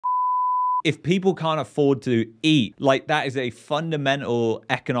If people can't afford to eat, like that is a fundamental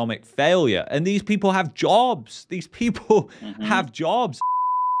economic failure. And these people have jobs. These people have jobs.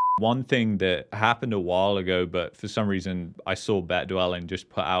 One thing that happened a while ago, but for some reason I saw Bet Dwelling just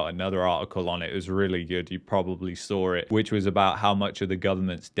put out another article on it. It was really good. You probably saw it, which was about how much of the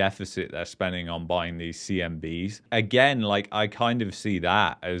government's deficit they're spending on buying these CMBs. Again, like I kind of see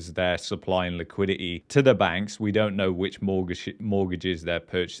that as they're supplying liquidity to the banks. We don't know which mortgages they're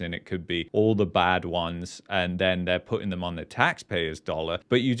purchasing. It could be all the bad ones, and then they're putting them on the taxpayer's dollar.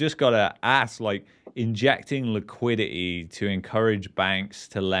 But you just got to ask, like, injecting liquidity to encourage banks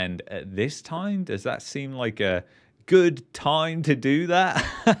to lend at this time, does that seem like a good time to do that?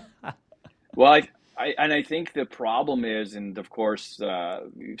 Well, I think the problem is, and of course,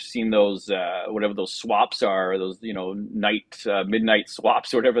 we've seen those whatever those swaps are, those midnight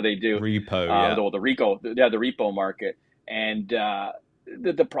swaps, or whatever they do, Repo, yeah, the repo market, and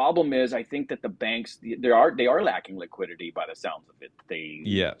the problem is, I think that the banks they are lacking liquidity by the sounds of it.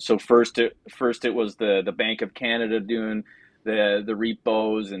 So first it was the Bank of Canada doing the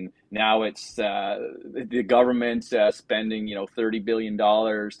repos, and now it's the government spending $30 billion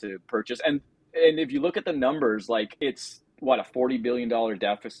to purchase. And if you look at the numbers, like it's what, a $40 billion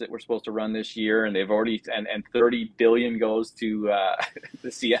deficit we're supposed to run this year, and they've already and 30 billion goes to the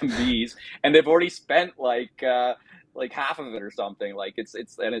CMBs, and they've already spent like half of it or something. Like it's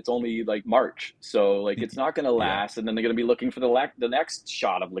only like March, so like it's not going to last. And then they're going to be looking for the next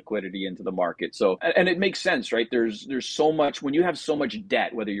shot of liquidity into the market. So and it makes sense, right? There's so much, when you have so much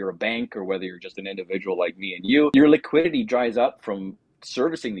debt, whether you're a bank or whether you're just an individual like me and you, your liquidity dries up from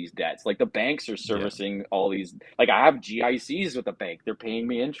servicing these debts. Like the banks are servicing all these, like I have GICs with the bank, they're paying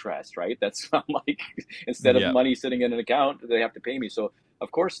me interest, right? That's not like, instead of money sitting in an account, they have to pay me. So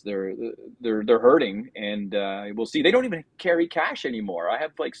of course they're hurting, and we'll see. They don't even carry cash anymore. I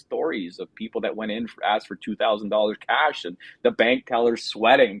have like stories of people that went in asked for $2,000 cash, and the bank teller's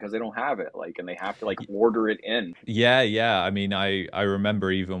sweating because they don't have it, like, and they have to like order it in. Yeah. I mean, I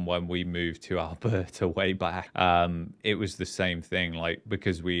remember even when we moved to Alberta way back, it was the same thing. Like,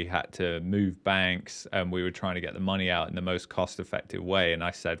 because we had to move banks and we were trying to get the money out in the most cost-effective way, and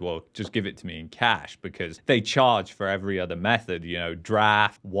I said, well, just give it to me in cash, because they charge for every other method, draft,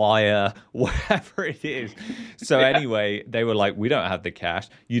 wire, whatever it is. So anyway, they were like, we don't have the cash,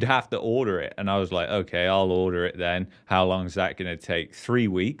 you'd have to order it. And I was like, okay, I'll order it then. How long is that going to take? 3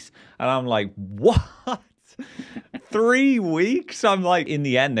 weeks? And I'm like, what? 3 weeks? I'm like, in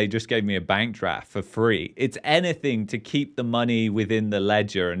the end, they just gave me a bank draft for free. It's anything to keep the money within the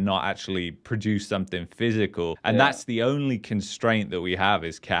ledger and not actually produce something physical. And that's the only constraint that we have,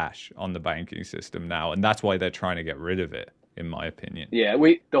 is cash on the banking system now. And that's why they're trying to get rid of it, in my opinion. Yeah,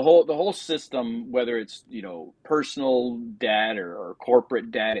 the whole system, whether it's personal debt or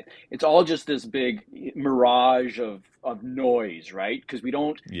corporate debt, it's all just this big mirage of noise, right? Because we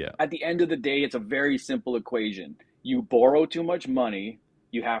don't. At the end of the day, it's a very simple equation. You borrow too much money,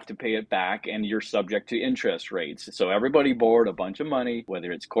 you have to pay it back, and you're subject to interest rates. So everybody borrowed a bunch of money,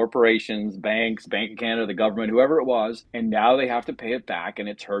 whether it's corporations, banks, Bank of Canada, the government, whoever it was, and now they have to pay it back, and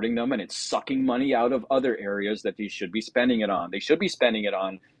it's hurting them, and it's sucking money out of other areas that they should be spending it on. They should be spending it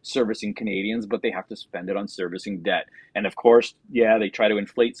on servicing Canadians, but they have to spend it on servicing debt. And of course, they try to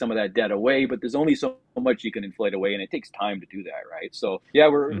inflate some of that debt away, but there's only so much you can inflate away, and it takes time to do that, right? So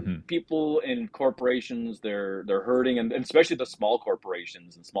we're people in corporations, they're hurting, and especially the small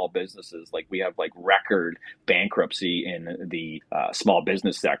corporations and small businesses. Like we have like record bankruptcy in the small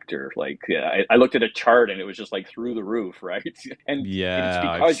business sector. Like I looked at a chart, and it was just like through the roof, right? And it's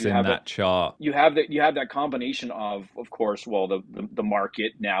because I've seen that chart. You have that combination of course, well, the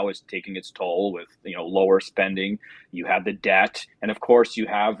market now is taking its toll with lower spending. You have the debt, and of course you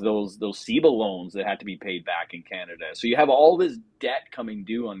have those CEBA loans that had to be paid back in Canada. So you have all this debt coming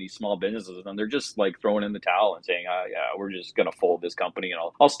due on these small businesses, and they're just like throwing in the towel and saying, we're just going to fold this company, and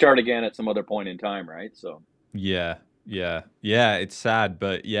I'll start again at some other point in time, right? So yeah, it's sad,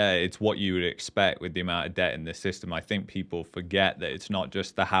 but it's what you would expect with the amount of debt in the system. I think people forget that it's not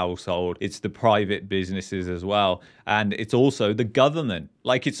just the household, it's the private businesses as well, and it's also the government.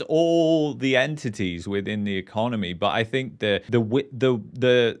 Like, it's all the entities within the economy. But I think the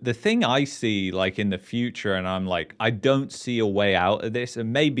thing I see, like, in the future, and I'm like, I don't see a way out of this,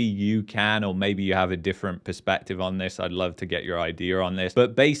 and maybe you can, or maybe you have a different perspective on this. I'd love to get your idea on this.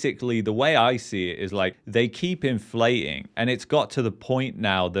 But basically, the way I see it is like, they keep inflating, and it's got to the point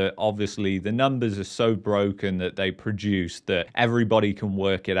now that obviously the numbers are so broken that they produce that everybody can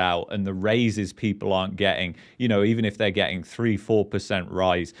work it out, and the raises people aren't getting, even even if they're getting 3-4%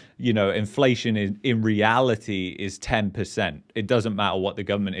 rise, you know, inflation in reality is 10%. It doesn't matter what the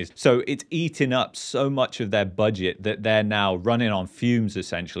government is. So it's eating up so much of their budget that they're now running on fumes,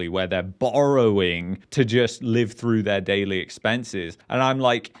 essentially, where they're borrowing to just live through their daily expenses. And I'm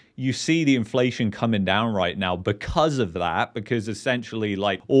like, you see the inflation coming down right now because of that, because essentially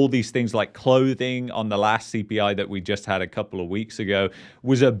like all these things like clothing on the last CPI that we just had a couple of weeks ago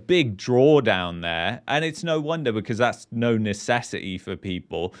was a big drawdown there. And it's no wonder, because that's no necessity for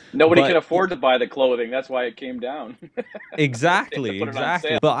people. Nobody can But afford to buy the clothing. That's why it came down. They have to exactly, put it on sale.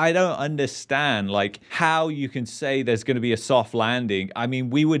 exactly. But I don't understand like how you can say there's going to be a soft landing. I mean,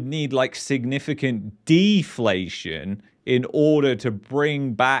 we would need like significant deflation in order to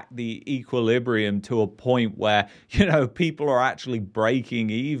bring back the equilibrium to a point where, you know, people are actually breaking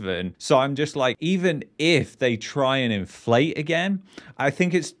even. So I'm just like, even if they try and inflate again, I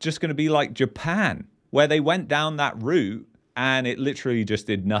think it's just going to be like Japan, where they went down that route and it literally just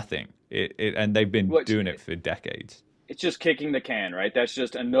did nothing. And they've been Which doing it for decades. it's just kicking the can, right? That's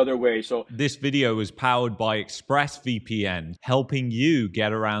just another way. So this video is powered by ExpressVPN, helping you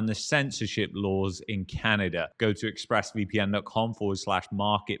get around the censorship laws in Canada. Go to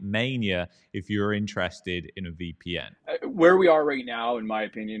expressvpn.com/market mania if you're interested in a VPN. Where we are right now, in my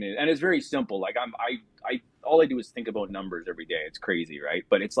opinion, and it's very simple. Like all I do is think about numbers every day. It's crazy, right?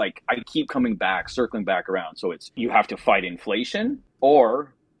 But it's like I keep coming back, circling back around. So it's you have to fight inflation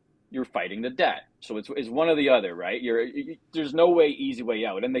or you're fighting the debt. So it's one or the other, right? There's no easy way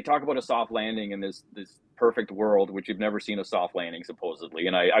out. And they talk about a soft landing in this perfect world, which you've never seen a soft landing supposedly.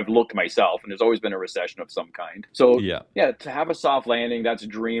 And I've looked myself, and there's always been a recession of some kind. So yeah, to have a soft landing, that's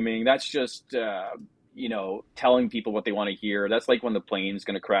dreaming. That's just you know, telling people what they want to hear. That's like when the plane's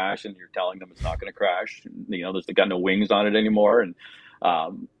going to crash, and you're telling them it's not going to crash. You know, there's got no wings on it anymore. And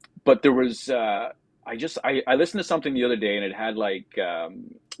but there was. I listened to something the other day, and it had like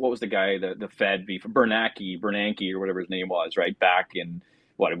what was the guy, the Fed beef, Bernanke or whatever his name was, right back in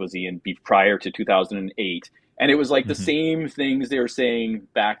what was he in beef prior to 2008, and it was like the same things they were saying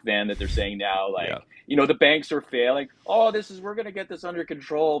back then that they're saying now, like you know, the banks are failing. Oh, we're going to get this under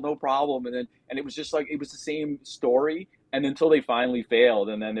control, no problem. And it was just like it was the same story, and until they finally failed,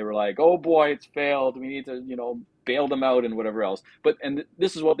 and then they were like, oh boy, it's failed. We need to, you know, bail them out and whatever else. But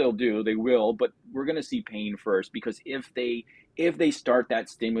this is what they'll do. They will, but we're going to see pain first, because if they start that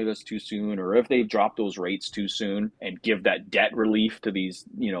stimulus too soon, or if they drop those rates too soon and give that debt relief to these,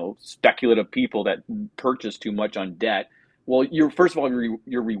 you know, speculative people that purchase too much on debt, well, first of all,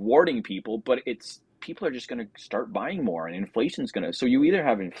 you're rewarding people, but people are just going to start buying more, and inflation's going to. So you either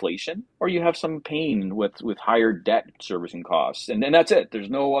have inflation or you have some pain with higher debt servicing costs, and then that's it. There's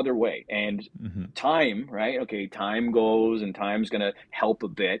no other way. And time, right? Okay, time goes, and time's going to help a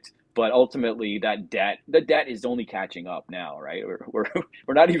bit. But ultimately, the debt is only catching up now, right? We're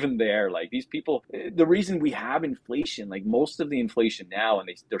not even there. Like these people, the reason we have inflation, like most of the inflation now, and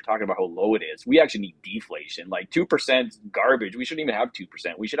they're talking about how low it is. We actually need deflation. Like 2% garbage. We shouldn't even have 2%.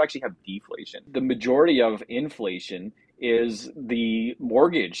 We should actually have deflation. The majority of inflation is the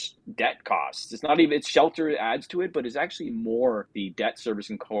mortgage debt costs. It's not even, it's shelter adds to it, but it's actually more the debt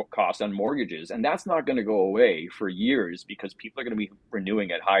servicing costs on mortgages. And that's not going to go away for years, because people are going to be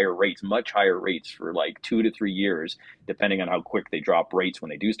renewing at higher rates, much higher rates, for like 2 to 3 years, depending on how quick they drop rates when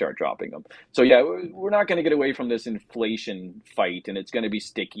they do start dropping them. So yeah, we're not going to get away from this inflation fight, and it's going to be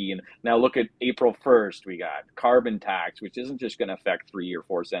sticky. And now look at April 1st, we got carbon tax, which isn't just going to affect 3 or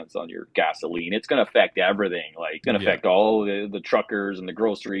 4 cents on your gasoline. It's going to affect everything. Like it's going to affect all the truckers and the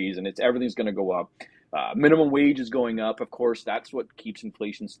groceries, and everything's going to go up. Minimum wage is going up. Of course, that's what keeps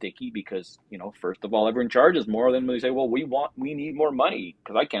inflation sticky, because, you know, first of all, everyone charges more. Then they say, well, we need more money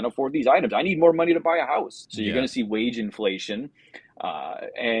because I can't afford these items. I need more money to buy a house. So you're going to see wage inflation.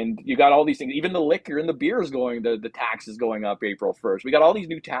 And you got all these things, even the liquor and the beer is the tax is going up April 1st. We got all these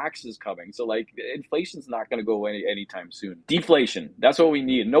new taxes coming. So like inflation's not going to go away anytime soon. Deflation, that's what we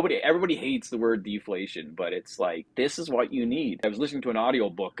need. Everybody hates the word deflation, but it's like, this is what you need. I was listening to an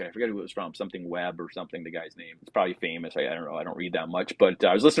audio book. I forget who it was from, something Webb or something, the guy's name. It's probably famous. I don't know. I don't read that much, but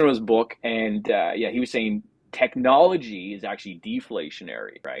I was listening to his book, and he was saying, technology is actually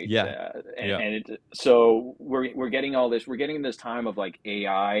deflationary, right? So we're getting all this. We're getting this time of like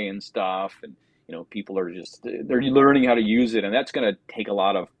AI and stuff, and you know, people are they're learning how to use it, and that's going to take a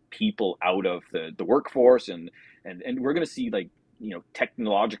lot of people out of the workforce, and we're going to see like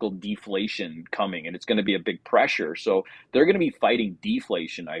technological deflation coming, and it's going to be a big pressure. So they're going to be fighting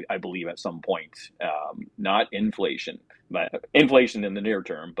deflation, I believe, at some point, not inflation, but inflation in the near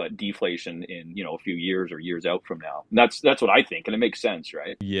term, but deflation in a few years or years out from now. And that's what I think, and it makes sense,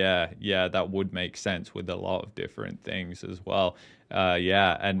 right? Yeah, that would make sense with a lot of different things as well.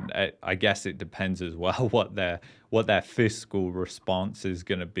 Yeah, and I guess it depends as well what their fiscal response is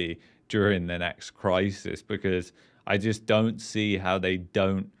going to be during the next crisis, because I just don't see how they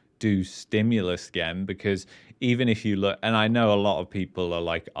don't do stimulus again. Because even if you look, and I know a lot of people are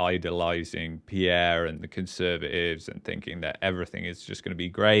like idolizing Pierre and the Conservatives and thinking that everything is just going to be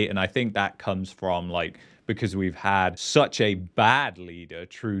great, and I think that comes from like, because we've had such a bad leader,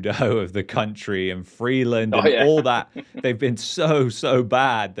 Trudeau, of the country, and Freeland Oh and yeah. all that. They've been so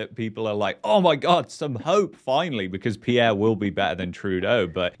bad that people are like, oh my God, some hope finally, because Pierre will be better than Trudeau.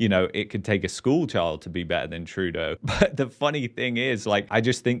 But, it could take a school child to be better than Trudeau. But the funny thing is, like, I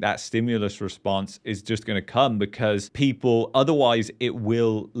just think that stimulus response is just going to come because people, otherwise it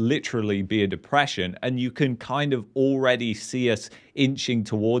will literally be a depression. And you can kind of already see us inching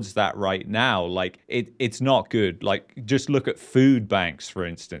towards that right now. Like it's not good. Like just look at food banks, for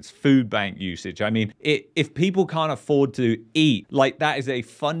instance, food bank usage. I mean, if people can't afford to eat, like that is a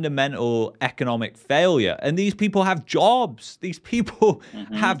fundamental economic failure. And these people have jobs. These people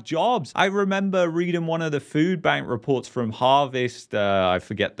have jobs. I remember reading one of the food bank reports from Harvest. I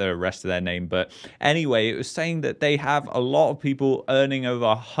forget the rest of their name, but anyway, it was saying that they have a lot of people earning over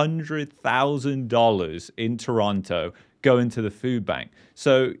 $100,000 in Toronto go into the food bank.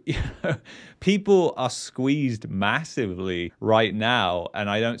 So, people are squeezed massively right now, and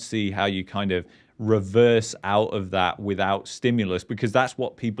I don't see how you kind of reverse out of that without stimulus, because that's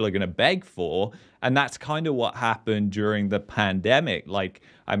what people are going to beg for. And that's kind of what happened during the pandemic. Like,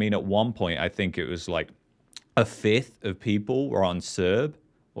 I mean, at one point, I think it was like a fifth of people were on CERB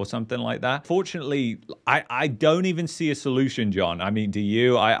or something like that. Fortunately, I don't even see a solution, John. I mean, do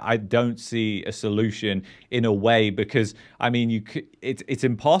you? I don't see a solution in a way, because, I mean, it's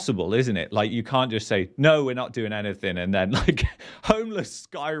impossible, isn't it? Like, you can't just say, no, we're not doing anything, and then, like, homeless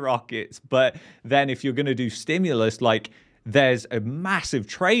skyrockets. But then if you're going to do stimulus, like, there's a massive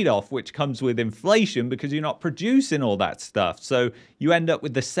trade-off which comes with inflation because you're not producing all that stuff. So you end up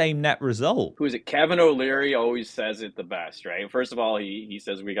with the same net result. Who is it? Kevin O'Leary always says it the best, right? First of all, he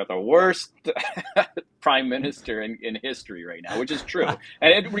says we got the worst prime minister in history right now, which is true.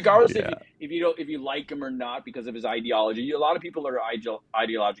 And regardless Yeah. if you like him or not because of his ideology, a lot of people are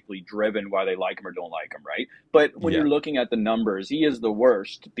ideologically driven why they like him or don't like him, right? But when Yeah. you're looking at the numbers, he is the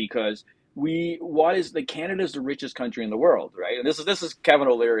worst because Canada's the richest country in the world, right? And this is Kevin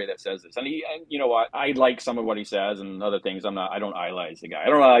O'Leary that says this. And you know what? I like some of what he says and other things. I don't idolize the guy. I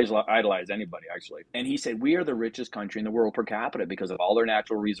don't idolize anybody, actually. And he said, we are the richest country in the world per capita because of all their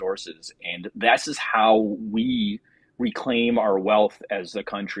natural resources. And this is how we reclaim our wealth as a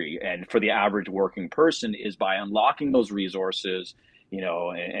country. And for the average working person is by unlocking those resources,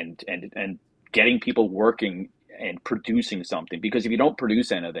 and getting people working and producing something. Because if you don't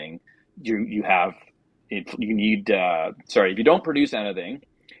produce anything, you have it you need if you don't produce anything,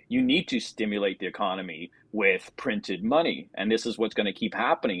 you need to stimulate the economy with printed money, and this is what's going to keep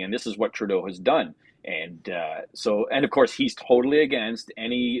happening, and this is what Trudeau has done. And and of course he's totally against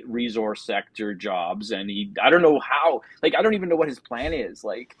any resource sector jobs, and I don't know how, like, I don't even know what his plan is,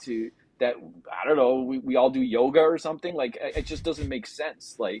 like, to that. I don't know, we all do yoga or something, like it just doesn't make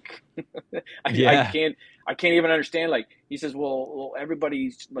sense, like Yeah. I can't even understand. Like, he says, well,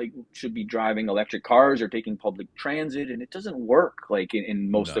 everybody like should be driving electric cars or taking public transit, and it doesn't work like in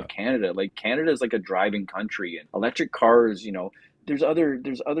most of No. Canada. Like, Canada is like a driving country, and electric cars, there's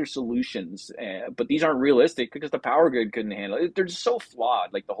other solutions, but these aren't realistic because the power grid couldn't handle it. They're just so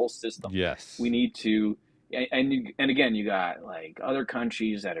flawed, like the whole system. Yes. We need to. And again, you got like other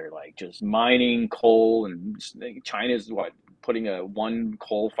countries that are like just mining coal, and China's putting a one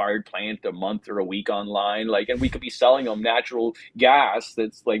coal-fired plant a month or a week online, like, and we could be selling them natural gas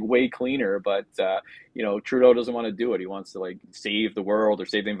that's like way cleaner, but Trudeau doesn't want to do it. He wants to like save the world or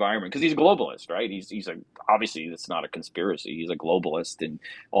save the environment because he's a globalist, right? He's a, obviously it's not a conspiracy. He's a globalist, and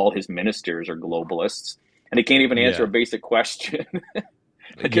all his ministers are globalists, and they can't even answer a Yeah. basic question.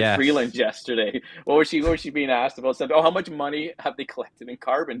 Like at Yes. Freeland yesterday, what was she being asked about? Said, "Oh, how much money have they collected in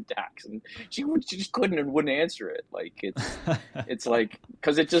carbon tax?" And she just couldn't and wouldn't answer it. Like, it's like,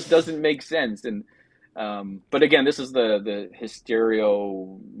 because it just doesn't make sense. And but again, this is the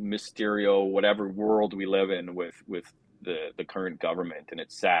hysterio, mysterio, whatever world we live in with the current government, and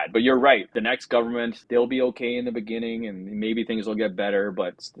it's sad. But you're right. The next government, they'll be okay in the beginning, and maybe things will get better.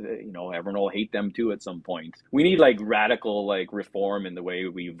 But everyone will hate them too at some point. We need like radical like reform in the way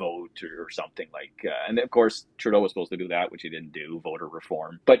we vote or something like. And of course, Trudeau was supposed to do that, which he didn't do, voter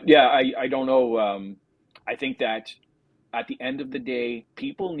reform. But yeah, I don't know. I think that at the end of the day,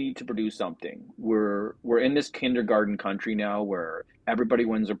 people need to produce something. We're in this kindergarten country now where everybody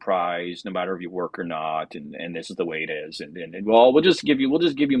wins a prize, no matter if you work or not, and this is the way it is. And well, we'll just give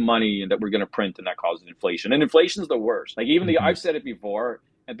you money and that we're going to print, and that causes inflation. And inflation is the worst. Like even Mm-hmm. I've said it before,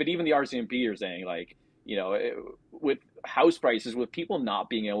 but even the RCMP are saying like, with house prices, with people not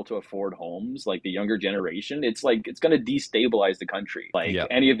being able to afford homes, like the younger generation, it's like it's going to destabilize the country. Like Yeah.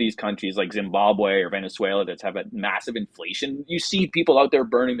 any of these countries like Zimbabwe or Venezuela that's have a massive inflation, you see people out there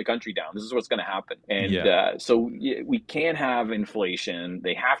burning the country down. This is what's going to happen. And so we can't have inflation.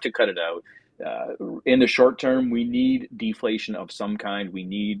 They have to cut it out. In the short term, we need deflation of some kind. We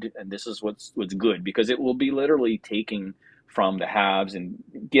need, and this is what's good, because it will be literally taking from the haves and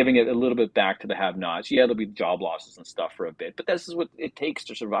giving it a little bit back to the have-nots. Yeah, there'll be job losses and stuff for a bit, but this is what it takes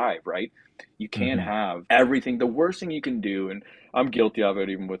to survive, right? You can't Mm-hmm. have everything. The worst thing you can do, and I'm guilty of it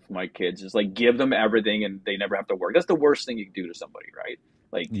even with my kids, is like give them everything and they never have to work. That's the worst thing you can do to somebody, right?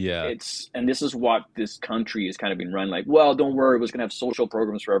 Like Yeah. and this is what this country has kind of been run like, well, don't worry, we're going to have social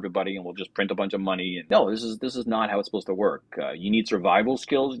programs for everybody and we'll just print a bunch of money. And no, this is not how it's supposed to work. You need survival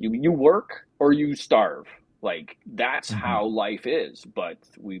skills. You work or you starve. Like that's Mm-hmm. how life is, but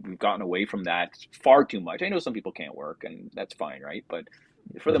we've gotten away from that far too much. I know some people can't work, and that's fine, right? But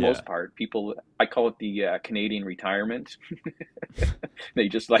for the Yeah. most part, people, I call it the Canadian retirement. They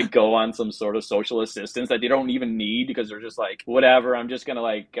just like go on some sort of social assistance that they don't even need because they're just like, whatever, I'm just gonna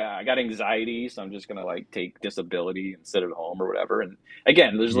like, I got anxiety, so I'm just gonna like take disability and sit at home or whatever. And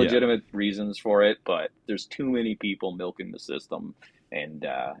again, there's Yeah. legitimate reasons for it, but there's too many people milking the system. And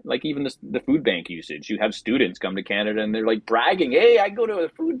like even the food bank usage, you have students come to Canada and they're like bragging, "Hey, I go to a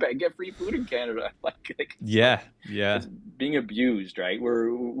food bank, get free food in Canada." Yeah. Yeah. It's being abused, right?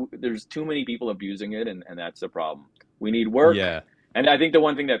 There's too many people abusing it, and that's the problem. We need work, Yeah. and I think the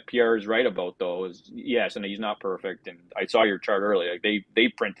one thing that Pierre is right about though is yes, and he's not perfect. And I saw your chart earlier; like they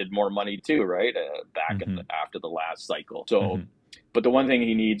printed more money too, right? Back in Mm-hmm. after the last cycle, so. Mm-hmm. But the one thing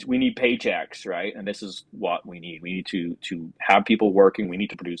we need paychecks, right? And this is what we need. We need to have people working. We need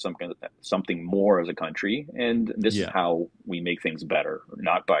to produce something more as a country, and this is Yeah. how we make things better,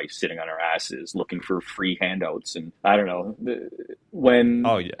 not by sitting on our asses looking for free handouts. And I don't know,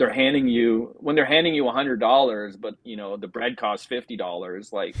 Oh yeah. when they're handing you $100, but the bread costs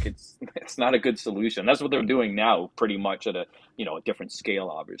 $50. Like it's not a good solution. That's what they're doing now, pretty much at a a different scale,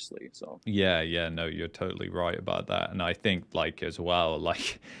 obviously. So Yeah, yeah, no, you're totally right about that. And I think like as well,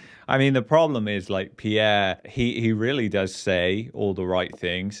 like I mean the problem is like Pierre, he really does say all the right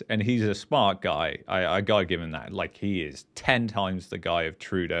things and he's a smart guy. I gotta give him that. Like he is 10 times the guy of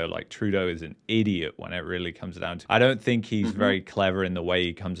Trudeau. Like Trudeau is an idiot when it really comes down to. I don't think he's very clever in the way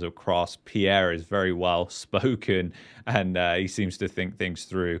he comes across. Pierre is very well spoken and he seems to think things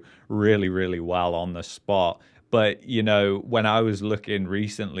through really, really well on the spot. But, when I was looking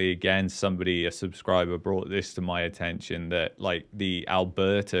recently, again, a subscriber brought this to my attention that like the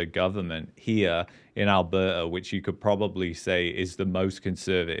Alberta government here in Alberta, which you could probably say is the most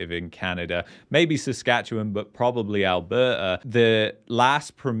conservative in Canada, maybe Saskatchewan, but probably Alberta. The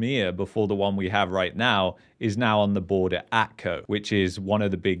last premier before the one we have right now is now on the board at ATCO, which is one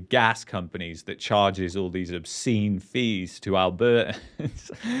of the big gas companies that charges all these obscene fees to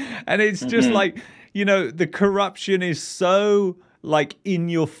Albertans. And it's just like, the corruption is so like in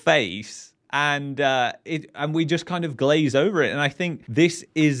your face and we just kind of glaze over it. And I think this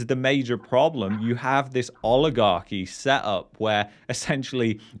is the major problem. You have this oligarchy set up where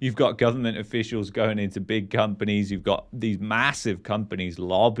essentially you've got government officials going into big companies. You've got these massive companies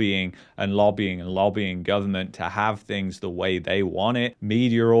lobbying and lobbying and lobbying government to have things the way they want it.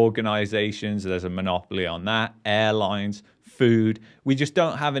 Media organizations, there's a monopoly on that. Airlines, food. We just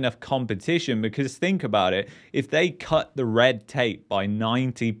don't have enough competition because think about it. If they cut the red tape by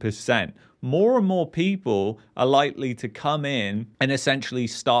 90%, more and more people are likely to come in and essentially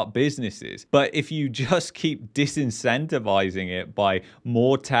start businesses. But if you just keep disincentivizing it by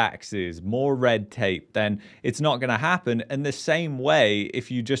more taxes, more red tape, then it's not going to happen. And the same way,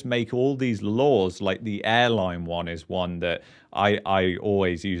 if you just make all these laws, like the airline one is one that I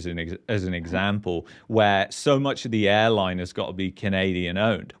always use as an example, where so much of the airline has got to be Canadian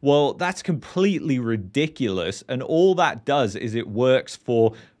owned. Well, that's completely ridiculous. And all that does is it works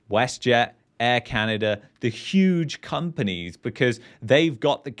for WestJet, Air Canada, the huge companies, because they've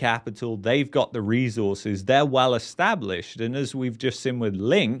got the capital, they've got the resources, they're well established. And as we've just seen with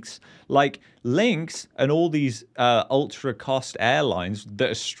Lynx, like Lynx and all these ultra cost airlines that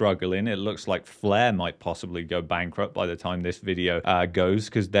are struggling, it looks like Flair might possibly go bankrupt by the time this video goes,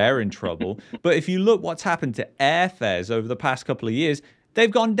 because they're in trouble. But if you look what's happened to airfares over the past couple of years,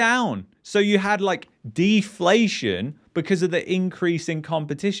 they've gone down. So you had like deflation because of the increase in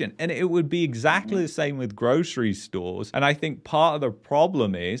competition. And it would be exactly the same with grocery stores. And I think part of the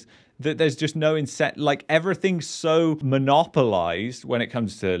problem is that there's just no incentive. Like, everything's so monopolized when it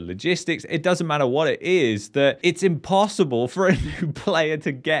comes to logistics. It doesn't matter what it is, that it's impossible for a new player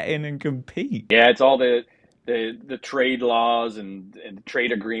to get in and compete. Yeah, it's all the trade laws and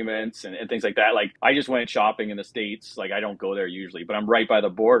trade agreements and things like that. Like, I just went shopping in the States. Like, I don't go there usually, but I'm right by the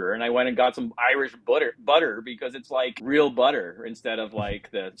border, and I went and got some Irish butter because it's like real butter instead of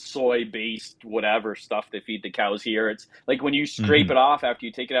like the soy based whatever stuff they feed the cows here. It's like when you scrape it off after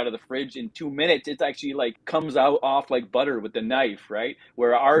you take it out of the fridge in 2 minutes, it's actually like comes out off like butter with the knife, right?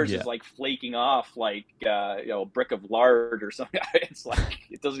 Where ours is like flaking off like a brick of lard or something. It's like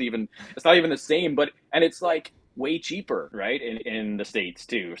it's not even the same, and it's like way cheaper, right? In the States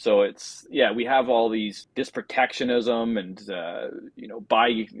too. So it's, we have all this protectionism and,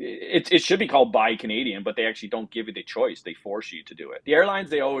 it should be called buy Canadian, but they actually don't give you the choice. They force you to do it. The airlines,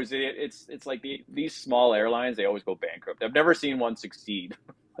 it's like these small airlines, they always go bankrupt. I've never seen one succeed.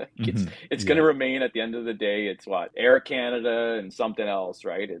 It's going to remain at the end of the day. It's what? Air Canada and something else,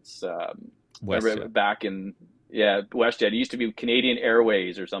 right? It's back in WestJet. It used to be Canadian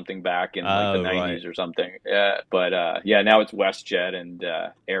Airways or something back in like the 90s or something. But now it's WestJet and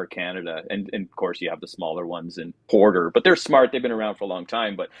Air Canada, and of course you have the smaller ones in Porter. But they're smart. They've been around for a long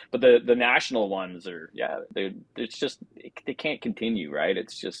time. But the national ones are it's just they can't continue, right?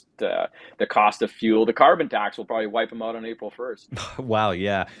 It's just the cost of fuel. The carbon tax will probably wipe them out on April 1st. Wow,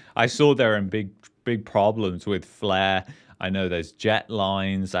 yeah, I saw they're in big problems with Flair. I know there's jet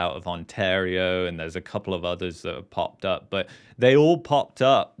lines out of Ontario, and there's a couple of others that have popped up, but they all popped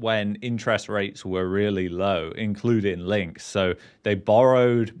up when interest rates were really low, including Lynx. So they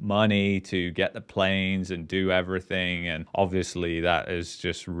borrowed money to get the planes and do everything. And obviously that has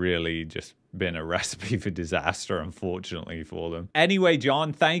just really just been a recipe for disaster, unfortunately, for them. Anyway,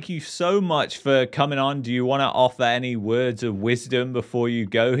 John, thank you so much for coming on. Do you want to offer any words of wisdom before you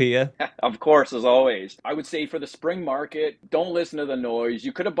go here? Of course, as always. I would say for the spring market, don't listen to the noise.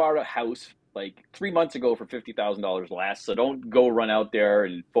 You could have bought a house like 3 months ago for $50,000 less. So don't go run out there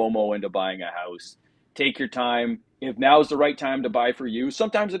and FOMO into buying a house. Take your time. If now is the right time to buy for you,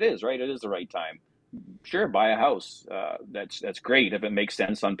 sometimes it is, right? It is the right time. Sure, buy a house. That's great if it makes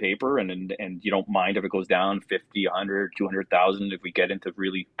sense on paper, and you don't mind if it goes down 50, 100, 200,000. If we get into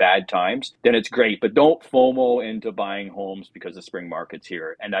really bad times, then it's great. But don't FOMO into buying homes because the spring market's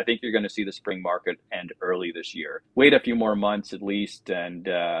here. And I think you're going to see the spring market end early this year. Wait a few more months at least, and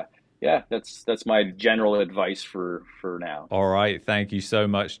that's my general advice for now. All right. Thank you so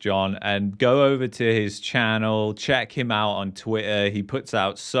much, John. And go over to his channel, check him out on Twitter. He puts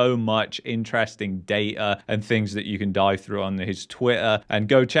out so much interesting data and things that you can dive through on his Twitter. And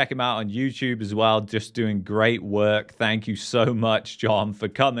go check him out on YouTube as well. Just doing great work. Thank you so much, John, for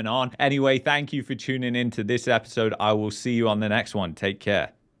coming on. Anyway, thank you for tuning in to this episode. I will see you on the next one. Take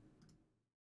care.